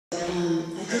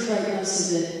write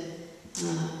most of it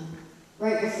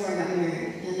right before I got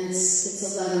married, and it's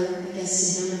a letter, I guess,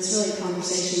 to him. It's really a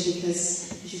conversation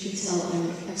because, as you can tell, I'm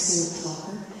an excellent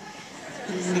talker,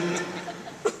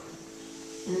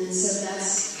 and so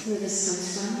that's where this comes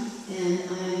from. And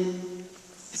I'm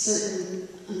certain,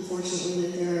 unfortunately,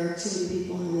 that there are too many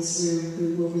people in this room who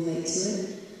will relate to it,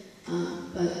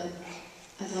 but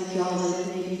I'd like y'all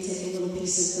to maybe take a little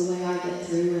piece of the way I get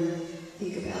through and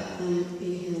think about them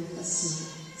being here with us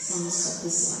tonight. The song is called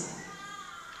This Life.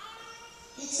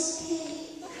 It's okay.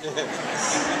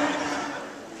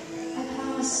 I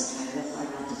promise I'll try real hard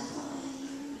not to cry.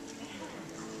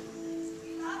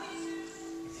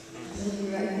 I'll be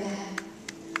right back.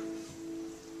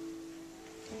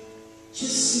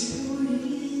 Just reporting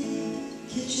in,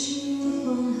 catching you up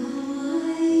on how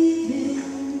I've been.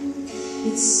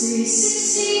 It's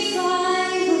 365.